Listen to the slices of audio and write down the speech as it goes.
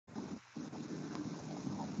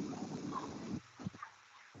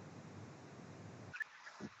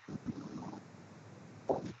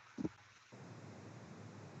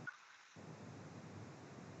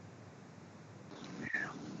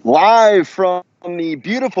Live from the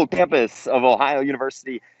beautiful campus of Ohio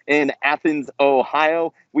University in Athens,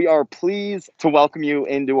 Ohio. We are pleased to welcome you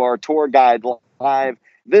into our tour guide live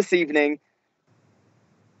this evening.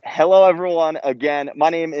 Hello, everyone. Again, my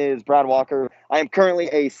name is Brad Walker. I am currently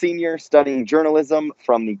a senior studying journalism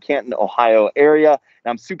from the Canton, Ohio area.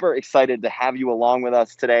 And I'm super excited to have you along with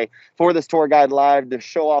us today for this tour guide live to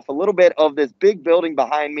show off a little bit of this big building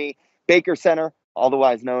behind me, Baker Center,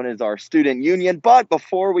 otherwise known as our student union. But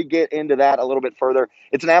before we get into that a little bit further,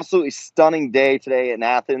 it's an absolutely stunning day today in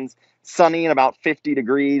Athens, sunny and about 50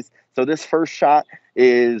 degrees. So this first shot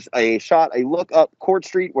is a look up Court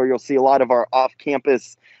Street, where you'll see a lot of our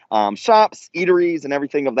off-campus shops, eateries, and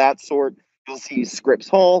everything of that sort. You'll see Scripps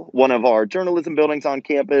Hall, one of our journalism buildings on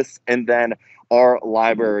campus, and then our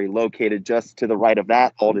library located just to the right of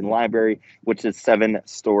that, Alden Library, which is 7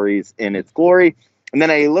 stories in its glory. And then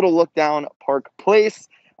a little look down Park Place.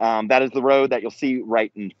 That is the road that you'll see right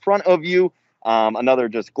in front of you. Another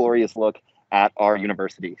just glorious look at our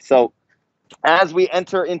university. So as we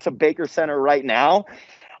enter into Baker Center right now,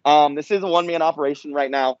 this is a one-man operation right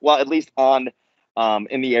now. Well, at least in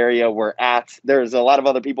the area we're at. There's a lot of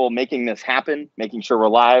other people making this happen, making sure we're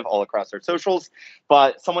live all across our socials.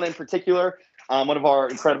 But someone in particular, one of our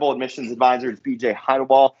incredible admissions advisors, BJ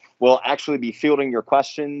Heidelball, will actually be fielding your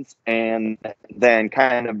questions and then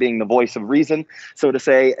kind of being the voice of reason, so to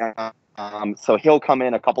say. So he'll come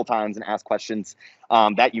in a couple times and ask questions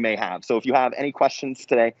that you may have. So if you have any questions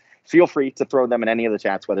today, feel free to throw them in any of the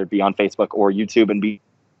chats, whether it be on Facebook or YouTube, and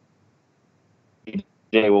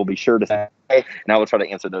BJ will be sure to say, and I will try to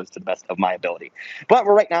answer those to the best of my ability. But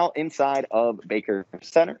we're right now inside of Baker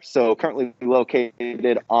Center. So currently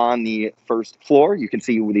located on the first floor. You can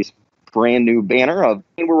see this brand new banner of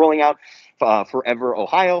we're rolling out Forever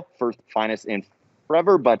Ohio, first, finest, and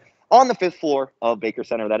forever. But on the 5th floor of Baker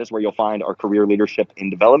Center, that is where you'll find our Career Leadership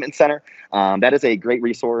and Development Center. That is a great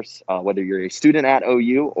resource, whether you're a student at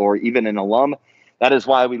OU or even an alum. That is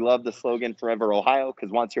why we love the slogan Forever Ohio,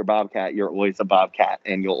 because once you're a Bobcat, you're always a Bobcat,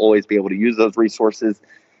 and you'll always be able to use those resources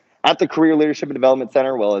at the Career Leadership and Development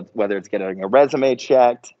Center, whether it's getting a resume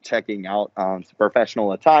checked, checking out some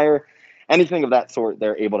professional attire, anything of that sort.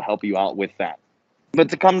 They're able to help you out with that. But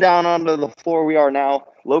to come down onto the floor we are now,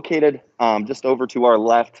 located just over to our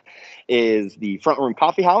left is the Front Room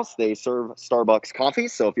Coffee House. They serve Starbucks coffee,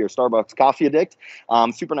 so if you're a Starbucks coffee addict,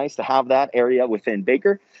 super nice to have that area within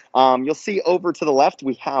Baker. You'll see over to the left,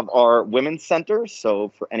 we have our Women's Center.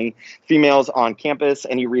 So for any females on campus,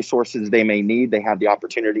 any resources they may need, they have the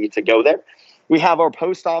opportunity to go there. We have our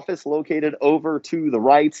post office located over to the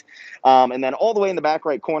right. And then all the way in the back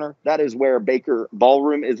right corner, that is where Baker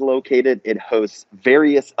Ballroom is located. It hosts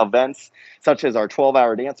various events, such as our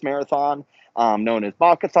 12-hour dance marathon, known as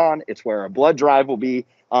Bobcat. It's where our blood drive will be,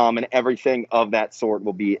 and everything of that sort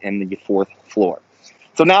will be in the 4th floor.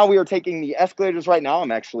 So now we are taking the escalators right now.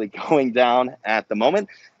 I'm actually going down at the moment.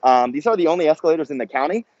 These are the only escalators in the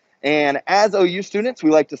county. And as OU students,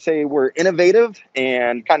 we like to say we're innovative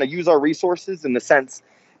and kind of use our resources in the sense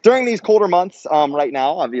during these colder months right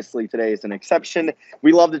now. Obviously, today is an exception.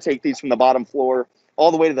 We love to take these from the bottom floor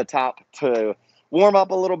all the way to the top to warm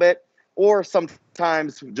up a little bit, or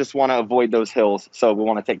sometimes just want to avoid those hills. So we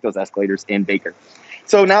want to take those escalators in Baker.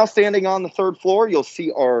 So now standing on the 3rd floor, you'll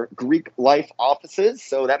see our Greek life offices.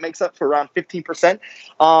 So that makes up for around 15%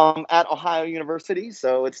 at Ohio University.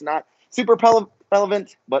 So it's not super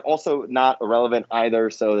relevant, but also not irrelevant either.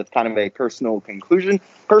 So that's kind of a personal conclusion.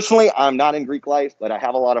 Personally, I'm not in Greek life, but I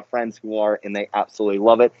have a lot of friends who are, and they absolutely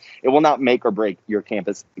love it. It will not make or break your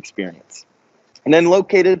campus experience. And then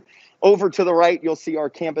located over to the right, you'll see our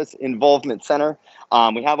Campus Involvement Center.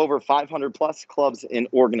 We have over 500 plus clubs and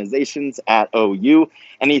organizations at OU,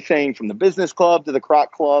 anything from the business club to the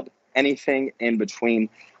Croc Club, anything in between.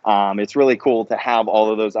 It's really cool to have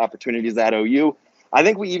all of those opportunities at OU. I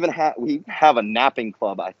think we even have a napping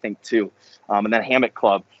club, I think, too. And that hammock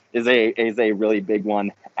club is a really big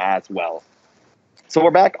one as well. So we're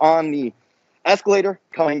back on the escalator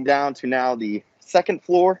coming down to now the 2nd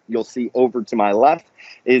floor. You'll see over to my left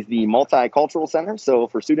is the Multicultural Center. So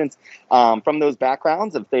for students from those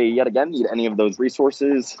backgrounds, if they yet again need any of those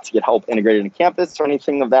resources to get help integrated in campus or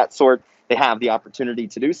anything of that sort, they have the opportunity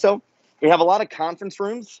to do so. We have a lot of conference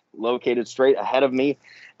rooms located straight ahead of me,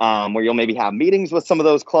 where you'll maybe have meetings with some of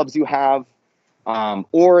those clubs you have.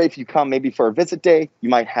 Or if you come maybe for a visit day, you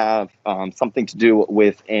might have something to do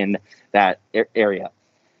within that area.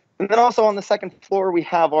 And then also on the 2nd floor, we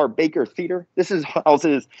have our Baker Theater. This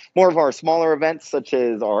houses more of our smaller events, such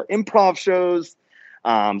as our improv shows.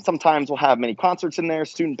 Sometimes we'll have many concerts in there,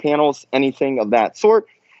 student panels, anything of that sort.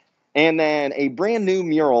 and then a brand new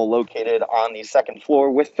mural located on the second floor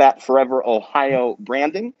with that Forever Ohio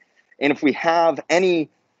branding. And if we have any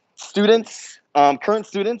students, current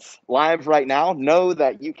students live right now, know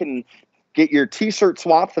that you can get your t-shirt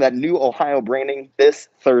swap for that new Ohio branding this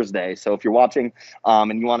Thursday. So if you're watching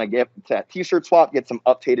and you want to get that t-shirt swap, get some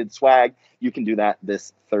updated swag, you can do that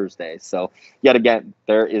this Thursday. So yet again,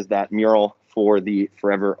 there is that mural for the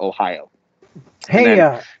Forever Ohio.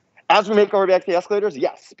 Hey, As we make our way back to the escalators,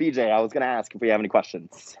 yes, BJ, I was going to ask if we have any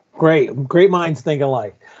questions. great minds think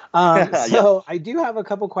alike. Yes. So I do have a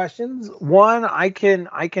couple questions. One I can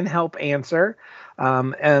help answer.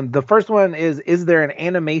 And the first one is there an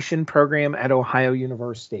animation program at Ohio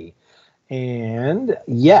University? And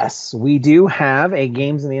yes, we do have a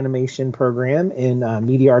games and animation program in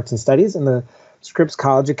media arts and studies in the Scripps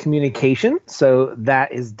College of Communication. So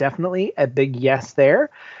that is definitely a big yes there.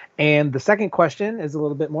 And the second question is a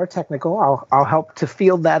little bit more technical. I'll help to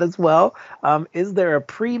field that as well. Is there a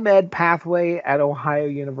pre-med pathway at Ohio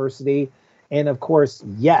University? And of course,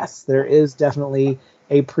 yes, there is definitely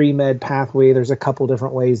a pre-med pathway. There's a couple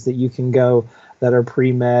different ways that you can go that are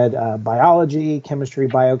pre-med, biology, chemistry,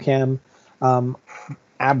 biochem.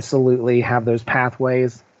 Absolutely have those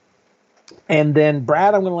pathways. And then,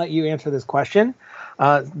 Brad, I'm going to let you answer this question.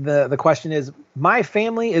 The question is, my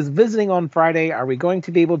family is visiting on Friday. Are we going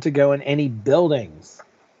to be able to go in any buildings?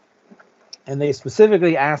 And they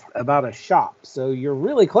specifically asked about a shop. So you're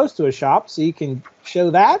really close to a shop, so you can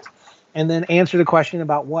show that and then answer the question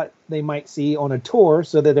about what they might see on a tour,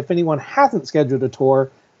 so that if anyone hasn't scheduled a tour,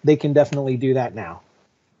 they can definitely do that now.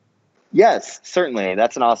 Yes, certainly.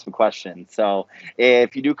 That's an awesome question. So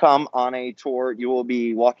if you do come on a tour, you will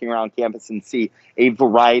be walking around campus and see a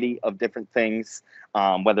variety of different things,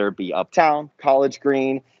 whether it be uptown, College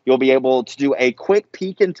Green. You'll be able to do a quick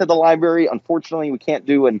peek into the library. Unfortunately, we can't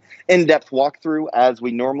do an in-depth walkthrough as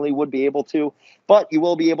we normally would be able to, but you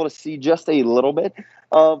will be able to see just a little bit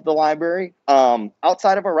of the library.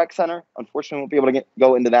 Outside of our rec center, unfortunately, we won't be able to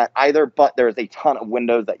go into that either, but there's a ton of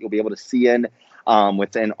windows that you'll be able to see in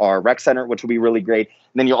within our rec center, which will be really great.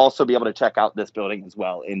 And then you'll also be able to check out this building as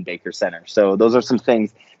well in Baker Center. So those are some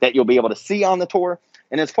things that you'll be able to see on the tour.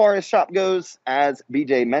 And as far as shop goes, as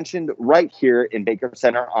BJ mentioned, right here in Baker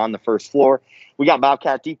Center on the first floor, we got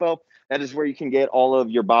Bobcat Depot. That is where you can get all of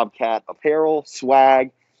your Bobcat apparel,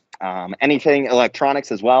 swag, anything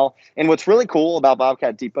electronics as well. And what's really cool about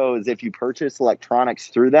Bobcat Depot is if you purchase electronics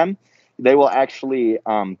through them, they will actually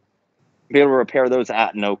be able to repair those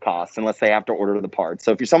at no cost unless they have to order the parts.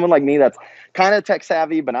 So if you're someone like me that's kind of tech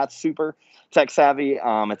savvy but not super tech savvy,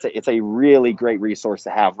 it's a really great resource to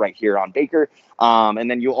have right here on Baker. And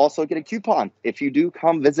then you'll also get a coupon if you do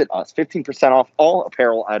come visit us, 15% off all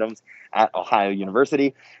apparel items at Ohio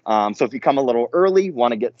University. So if you come a little early,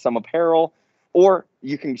 want to get some apparel, or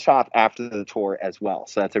you can shop after the tour as well.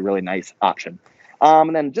 So that's a really nice option.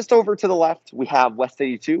 And then just over to the left, we have West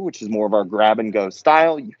 82, which is more of our grab and go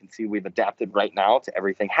style. You can see we've adapted right now to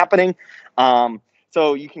everything happening.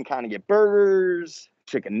 So you can kind of get burgers,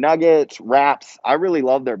 chicken nuggets, wraps. I really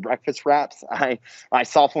love their breakfast wraps. My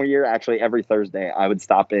sophomore year, actually every Thursday, I would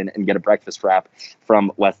stop in and get a breakfast wrap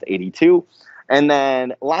from West 82. And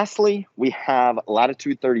then lastly, we have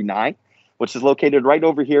Latitude 39, which is located right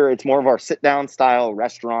over here. It's more of our sit-down style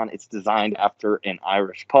restaurant. It's designed after an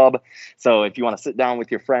Irish pub. So if you want to sit down with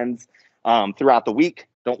your friends throughout the week,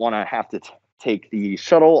 don't want to have to take the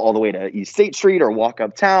shuttle all the way to East State Street or walk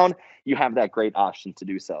uptown, you have that great option to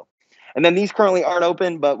do so. And then these currently aren't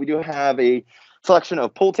open, but we do have a selection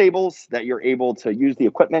of pool tables that you're able to use the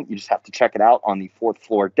equipment. You just have to check it out on the fourth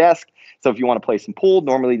floor desk. So if you want to play some pool,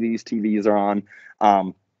 normally these TVs are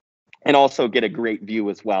on. And also get a great view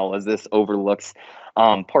as well, as this overlooks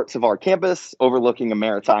parts of our campus, overlooking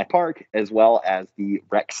Ameritai Park, as well as the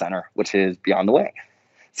rec center, which is beyond the way.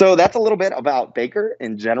 So that's a little bit about Baker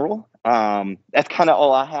in general. That's kind of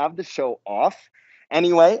all I have to show off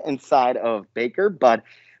anyway inside of Baker. But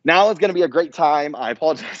now is going to be a great time. I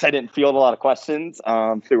apologize I didn't field a lot of questions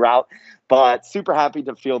throughout, but super happy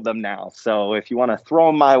to field them now. So if you want to throw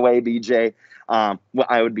them my way, BJ,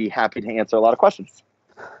 I would be happy to answer a lot of questions.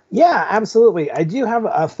 Yeah, absolutely. I do have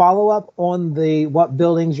a follow-up on what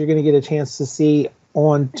buildings you're going to get a chance to see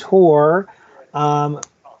on tour.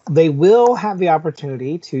 They will have the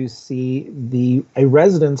opportunity to see a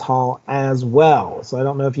residence hall as well. So I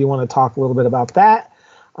don't know if you want to talk a little bit about that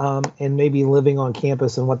and maybe living on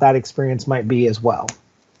campus and what that experience might be as well.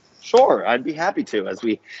 Sure, I'd be happy to. As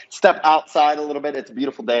we step outside a little bit, it's a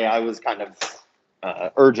beautiful day. I was kind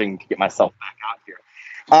of urging to get myself back out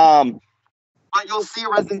here. But you'll see a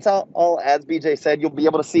residence hall, as BJ said, you'll be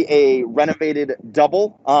able to see a renovated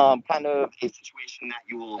double, kind of a situation that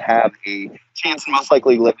you will have a chance to most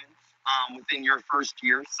likely live in within your first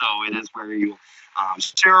year. So it is where you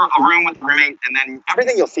share a room with a roommate, and then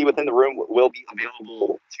everything you'll see within the room will be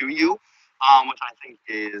available to you, which I think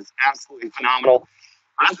is absolutely phenomenal.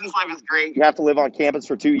 Residence life is great. You have to live on campus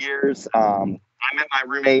for 2 years. I met my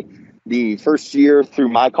roommate the first year through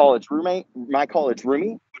my college roomie,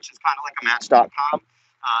 which is kind of like a match.com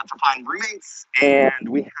to find roommates. And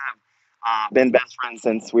we have been best friends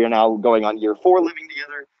since. We are now going on year 4 living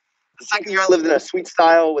together. The second year I lived in a suite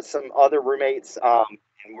style with some other roommates.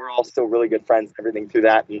 And we're all still really good friends and everything through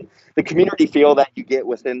that. And the community feel that you get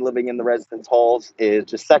within living in the residence halls is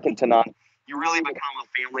just second to none. You really become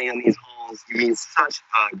a family in these halls. You meet such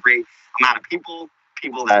a great amount of people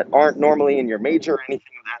that aren't normally in your major or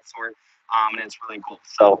anything of that sort. And it's really cool.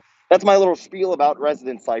 So that's my little spiel about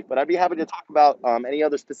residence life, but I'd be happy to talk about any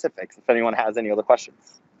other specifics if anyone has any other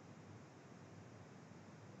questions.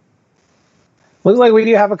 Looks like we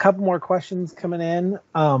do have a couple more questions coming in.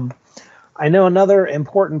 I know another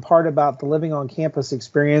important part about the living on campus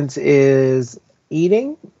experience is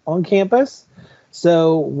eating on campus.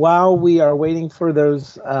 So while we are waiting for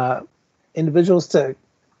those individuals to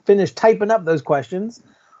finish typing up those questions,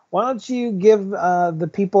 why don't you give the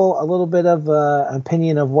people a little bit of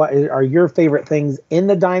opinion of what are your favorite things in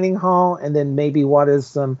the dining hall, and then maybe what is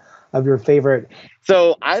some of your favorite.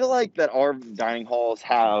 So I like that our dining halls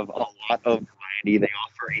have a lot of variety. They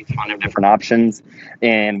offer a ton of different options,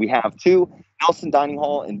 and we have 2, Nelson Dining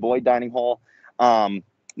Hall and Boyd Dining Hall.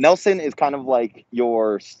 Nelson is kind of like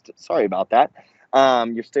sorry about that,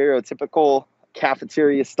 your stereotypical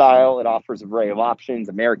cafeteria style. It offers a array of options,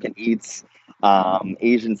 American eats,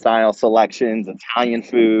 Asian style selections, Italian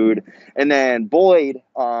food. And then Boyd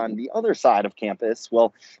on the other side of campus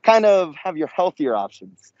will kind of have your healthier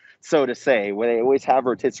options, so to say, where they always have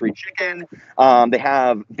rotisserie chicken. They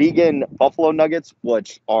have vegan buffalo nuggets,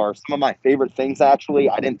 which are some of my favorite things, actually.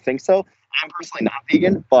 I didn't think so. I'm personally not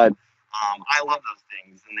vegan, but I love those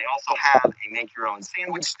things. And they also have a make-your-own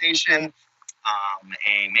sandwich station,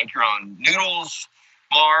 a make-your-own noodles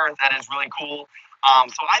bar that is really cool.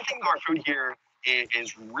 So I think our food here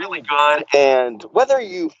is really good. And whether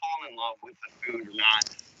you fall in love with the food or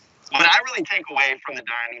not, what I really take away from the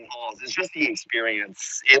dining halls is just the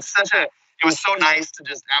experience. It was so nice to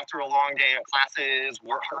just, after a long day of classes,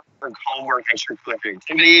 work, homework, extracurricular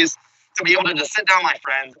activities, to be able to just sit down with my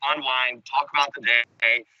friends, unwind, talk about the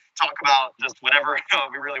day, talk about just whatever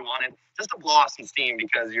we really wanted, just to blow off some steam,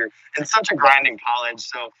 because you're in such a grinding college.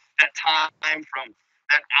 So that time from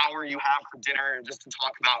that hour you have for dinner just to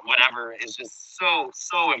talk about whatever is just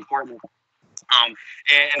so important.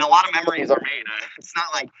 And a lot of memories are made. It's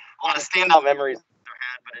not like a lot of standout memories are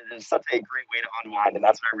had, but it is such a great way to unwind. And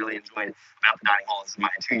that's what I really enjoyed about the dining halls in my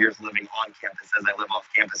 2 years living on campus, as I live off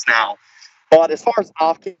campus now. But as far as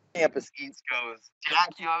off-campus eats goes,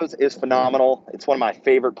 Giacchio's is phenomenal. It's one of my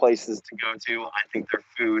favorite places to go to. I think their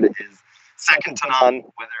food is second to none,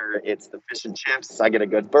 whether it's the fish and chips. I get a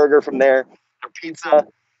good burger from there. Their pizza,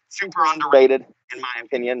 super underrated, in my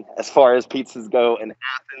opinion, as far as pizzas go in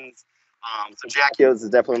Athens. So Giacchio's is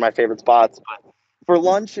definitely my favorite spots. But for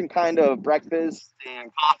lunch and kind of breakfast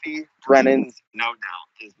and coffee, Brennan's, no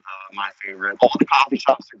doubt, is my favorite. All the coffee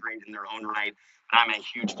shops are great in their own right. I'm a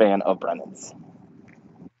huge fan of Brennan's.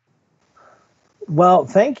 Well,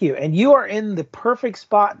 thank you. And you are in the perfect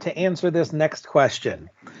spot to answer this next question.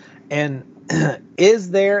 And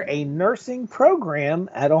is there a nursing program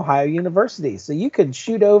at Ohio University? So you could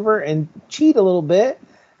shoot over and cheat a little bit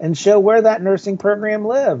and show where that nursing program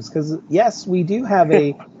lives. Because, yes, we do have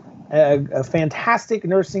a fantastic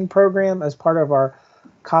nursing program as part of our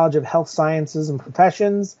College of Health Sciences and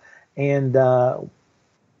Professions. And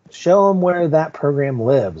show them where that program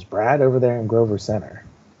lives, Brad, over there in Grover Center.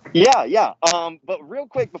 Yeah. But real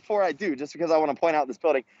quick before I do, just because I want to point out this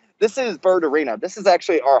building, this is Bird Arena. This is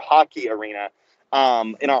actually our hockey arena.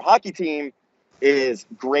 And our hockey team is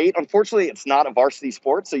great. Unfortunately, it's not a varsity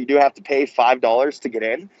sport, so you do have to pay $5 to get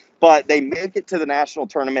in. But they make it to the national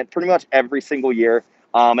tournament pretty much every single year.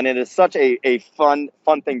 And it is such a fun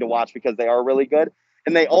thing to watch because they are really good.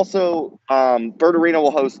 And they also, Bird Arena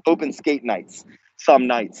will host open skate nights some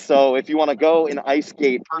nights. So if you want to go and ice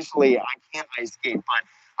skate, personally, I can't ice skate, but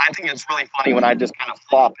I think it's really funny when I just kind of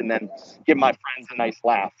flop and then give my friends a nice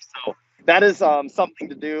laugh. So that is something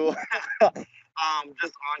to do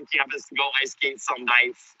just on campus, to go ice skate some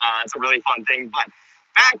nights. It's a really fun thing. But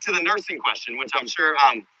back to the nursing question, which I'm sure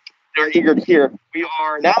they're eager to hear. We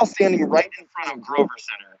are now standing right in front of Grover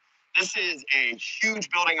Center. This is a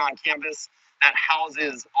huge building on campus. that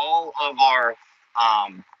houses all of our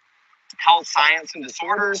health science and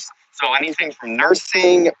disorders. So anything from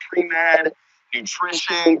nursing, pre-med,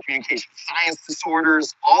 nutrition, communication science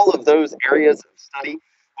disorders, all of those areas of study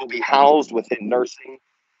will be housed within nursing.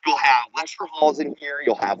 You'll have lecture halls in here.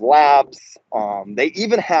 You'll have labs. They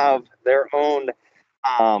even have their own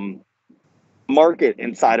market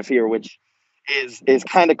inside of here, which is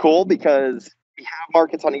kind of cool because we have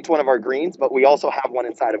markets on each one of our greens, but we also have one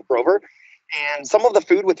inside of Grover. And some of the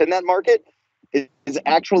food within that market is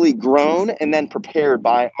actually grown and then prepared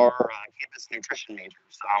by our campus nutrition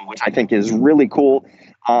majors, which I think is really cool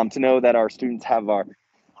to know that our students have a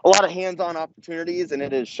lot of hands-on opportunities, and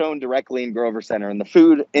it is shown directly in Grover Center. And the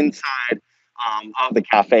food inside of the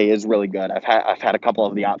cafe is really good. I've had a couple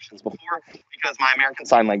of the options before because my American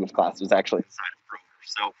Sign Language class was actually inside of Grover.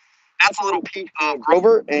 So that's a little peek of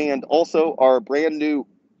Grover, and also our brand new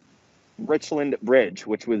Richland Bridge,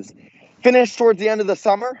 which was finished towards the end of the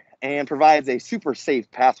summer and provides a super safe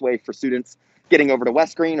pathway for students getting over to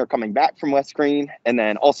West Green or coming back from West Green. And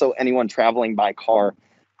then also anyone traveling by car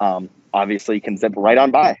obviously can zip right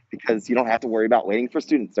on by because you don't have to worry about waiting for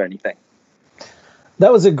students or anything.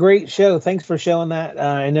 That was a great show. Thanks for showing that.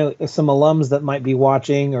 I know some alums that might be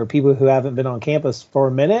watching or people who haven't been on campus for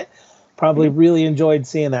a minute probably really enjoyed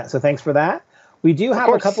seeing that. So thanks for that. We do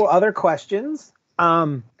have a couple other questions.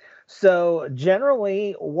 So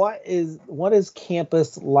generally, what is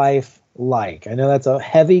campus life like? I know that's a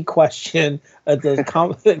heavy question.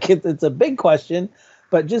 It's a big question,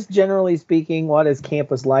 but just generally speaking, what is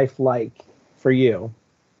campus life like for you?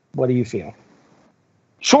 What do you feel?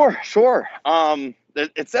 Sure.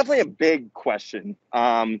 It's definitely a big question.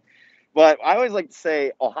 But I always like to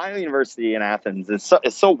say Ohio University in Athens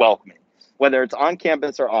is so welcoming. Whether it's on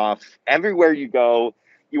campus or off, everywhere you go,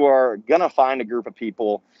 you are going to find a group of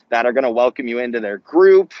people that are going to welcome you into their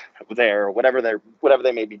group, whatever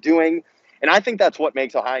they may be doing. And I think that's what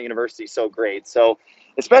makes Ohio University so great. So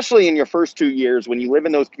especially in your first 2 years, when you live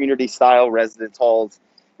in those community style residence halls,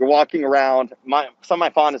 you're walking around. Some of my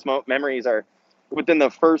fondest memories are within the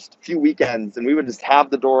first few weekends, and we would just have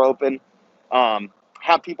the door open,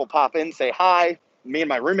 have people pop in, say hi. Me and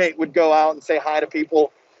my roommate would go out and say hi to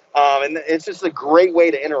people. And it's just a great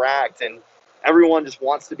way to interact, and everyone just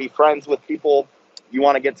wants to be friends with people. You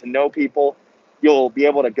want to get to know people. You'll be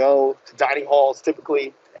able to go to dining halls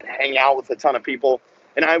typically and hang out with a ton of people.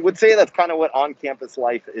 And I would say that's kind of what on-campus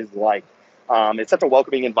life is like. It's such a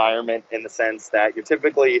welcoming environment in the sense that you're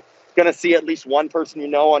typically going to see at least one person you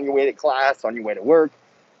know on your way to class, on your way to work,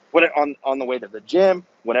 on the way to the gym,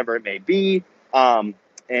 whatever it may be. And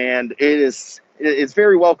it's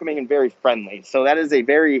very welcoming and very friendly. So that is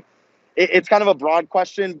it's kind of a broad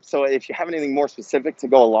question. So if you have anything more specific to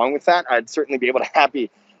go along with that, I'd certainly be able to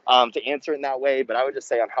to answer it in that way. But I would just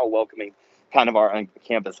say on how welcoming kind of our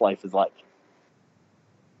campus life is like.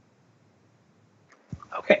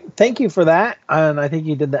 Okay, thank you for that. And I think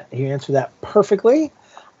you did that. You answered that perfectly.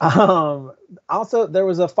 Also, there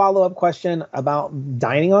was a follow-up question about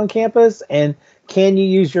dining on campus, and can you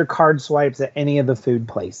use your card swipes at any of the food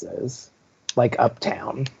places, like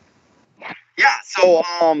Uptown? Yeah, so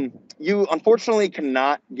you unfortunately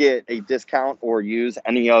cannot get a discount or use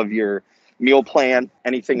any of your meal plan,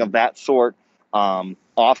 anything of that sort,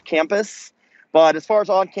 off campus. But as far as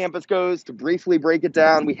on campus goes, to briefly break it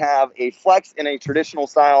down, we have a flex and a traditional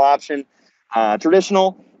style option.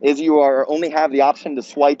 Traditional is you only have the option to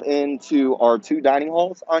swipe into our 2 dining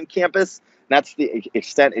halls on campus. That's the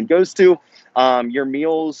extent it goes to. Your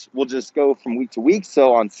meals will just go from week to week.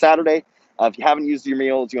 So on Saturday, if you haven't used your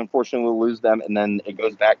meals, you unfortunately will lose them, and then it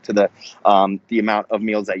goes back to the amount of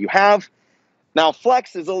meals that you have. Now,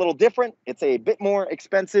 Flex is a little different. It's a bit more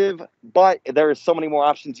expensive, but there are so many more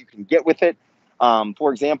options you can get with it.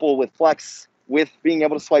 For example, with Flex, with being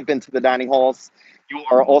able to swipe into the dining halls, you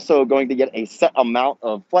are also going to get a set amount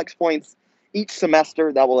of Flex points each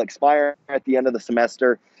semester that will expire at the end of the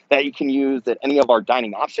semester that you can use at any of our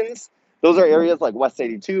dining options. Those are areas like West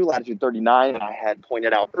 82, Latitude 39, and I had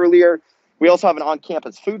pointed out earlier. We also have an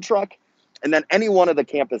on-campus food truck, and then any one of the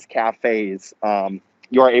campus cafes,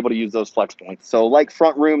 you are able to use those Flex points. So like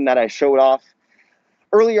Front Room that I showed off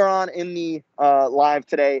earlier on in the live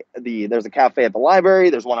today, there's a cafe at the library.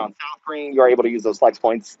 There's one on South Green. You're able to use those Flex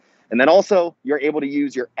points. And then also you're able to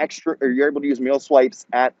use you're able to use meal swipes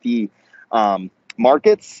at the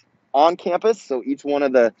markets on campus. So each one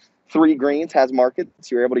of the 3 greens has markets.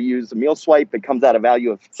 You're able to use a meal swipe. It comes at a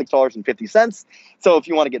value of $6.50. So if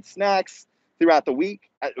you want to get snacks throughout the week,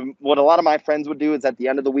 what a lot of my friends would do is at the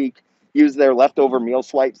end of the week, use their leftover meal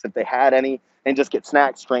swipes if they had any, and just get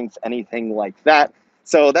snacks, drinks, anything like that.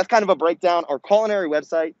 So that's kind of a breakdown. Our culinary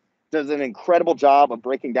website does an incredible job of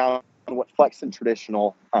breaking down what Flex and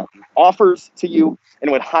Traditional offers to you,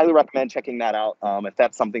 and would highly recommend checking that out if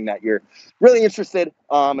that's something that you're really interested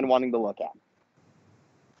in wanting to look at.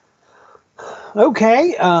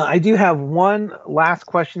 Okay, I do have one last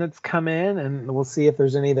question that's come in, and we'll see if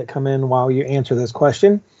there's any that come in while you answer this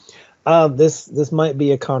question. This might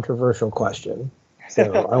be a controversial question, so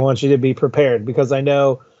I want you to be prepared, because I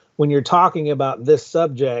know when you're talking about this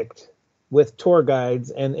subject with tour guides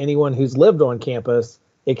and anyone who's lived on campus,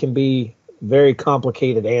 it can be very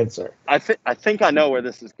complicated answer. I think I know where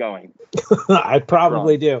this is going. I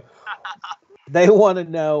probably do. They want to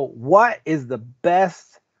know, what is the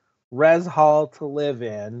best res hall to live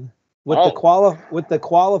in, with the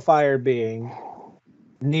qualifier being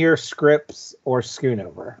near Scripps or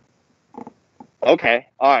Schoonover. Okay.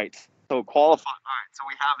 All right. So qualify. All right. So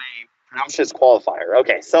we have a pronounced qualifier.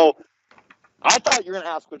 Okay. So I thought you were going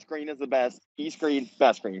to ask which green is the best. East green,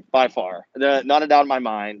 best green, by far. Not a doubt in my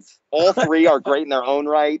mind. All three are great in their own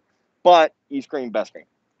right, but East green, best green.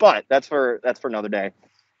 But that's for another day.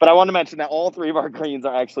 But I want to mention that all three of our greens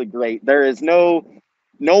are actually great. There is no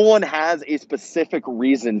one has a specific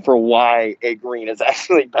reason for why a green is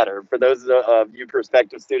actually better. For those of you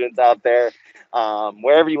prospective students out there,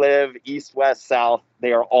 wherever you live, east, west, south,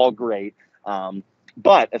 they are all great.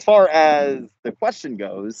 But as far as the question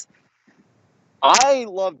goes, I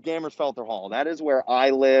love Gammersfelter Hall. That is where I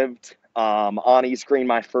lived on East Green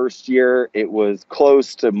my first year. It was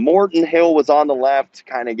close to Morton Hill was on the left to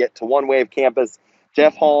kind of get to One Wave campus.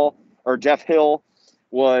 Jeff Hill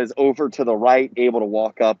was over to the right, able to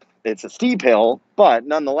walk up. It's a steep hill, but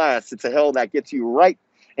nonetheless, it's a hill that gets you right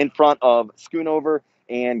in front of Schoonover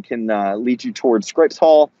and can lead you towards Scripps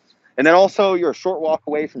Hall. And then also you're a short walk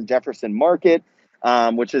away from Jefferson Market,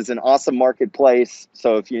 which is an awesome marketplace.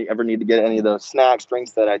 So if you ever need to get any of those snacks,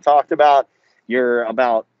 drinks that I talked about, you're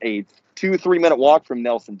about a 2-3 minute walk from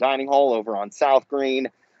Nelson Dining Hall over on South Green.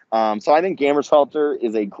 So I think Gammersfelter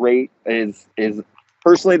is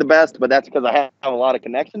personally the best, but that's because I have a lot of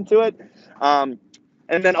connection to it.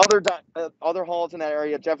 And then other halls in that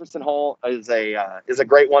area, Jefferson Hall is a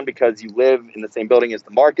great one because you live in the same building as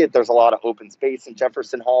the market. There's a lot of open space in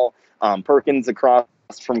Jefferson Hall. Perkins across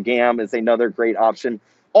from GAM is another great option.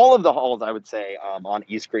 All of the halls, I would say, on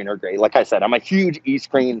East Green are great. Like I said, I'm a huge East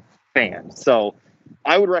Green fan, so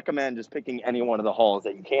I would recommend just picking any one of the halls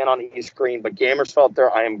that you can on East Green. But Gammersfelter,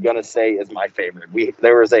 I am gonna say, is my favorite.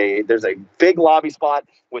 There's a big lobby spot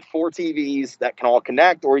with 4 TVs that can all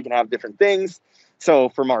connect, or you can have different things. So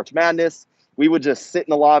for March Madness, we would just sit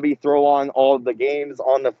in the lobby, throw on all of the games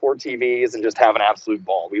on the 4 TVs, and just have an absolute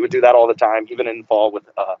ball. We would do that all the time, even in the fall with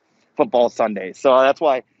football Sundays. So that's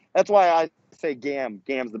why I say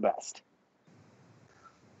GAM's the best.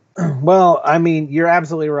 Well, I mean, you're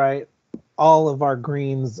absolutely right. All of our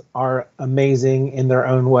greens are amazing in their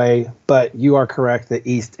own way, but you are correct that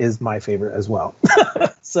East is my favorite as well.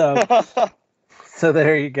 So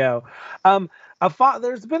there you go.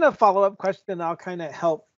 There's been a follow-up question I'll kind of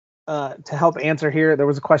help answer here. There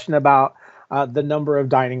was a question about the number of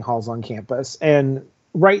dining halls on campus, and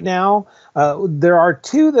right now there are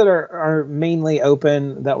 2 that are mainly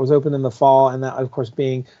open. That was open in the fall, and that, of course,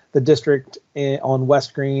 being the district on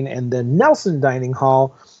West Green, and then Nelson Dining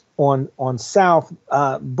Hall on South.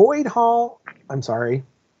 Boyd Hall, I'm sorry,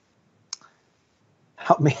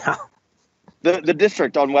 help me out. The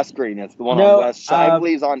district on West Green is the one on West.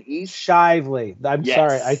 Shively's on East. Shively. I'm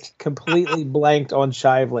sorry. I completely blanked on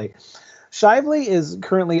Shively. Shively is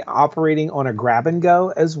currently operating on a grab and go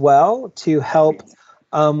as well to help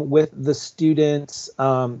with the students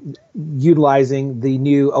utilizing the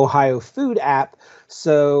new Ohio Food app.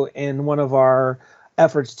 So in one of our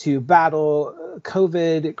efforts to battle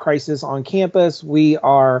COVID crisis on campus, we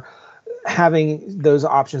are having those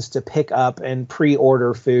options to pick up and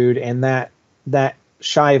pre-order food, and that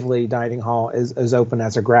Shively Dining Hall is open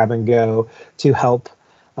as a grab and go to help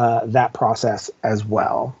that process as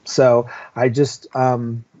well. So I just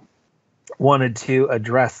wanted to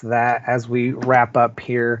address that as we wrap up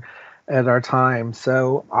here at our time.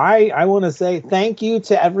 So I want to say thank you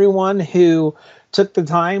to everyone who took the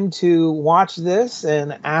time to watch this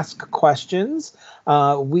and ask questions.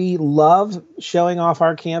 We love showing off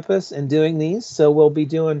our campus and doing these, so we'll be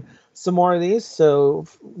doing some more of these. So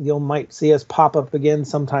you might see us pop up again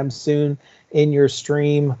sometime soon in your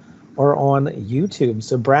stream or on YouTube.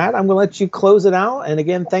 So Brad, I'm going to let you close it out. And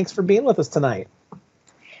again, thanks for being with us tonight.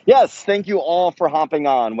 Yes, thank you all for hopping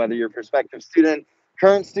on, whether you're a prospective student,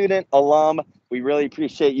 current student, alum. We really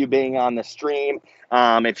appreciate you being on the stream.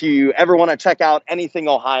 If you ever want to check out anything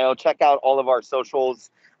Ohio, check out all of our socials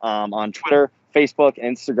on Twitter, Facebook,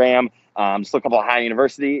 Instagram. Just look up Ohio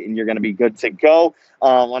University, and you're going to be good to go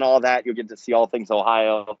on all that. You'll get to see all things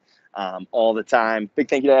Ohio all the time. Big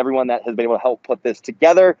thank you to everyone that has been able to help put this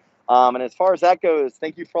together. And as far as that goes,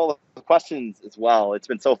 thank you for all the questions as well. It's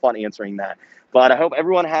been so fun answering that. But I hope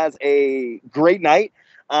everyone has a great night.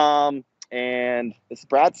 And this is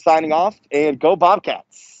Brad signing off, and go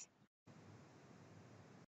Bobcats.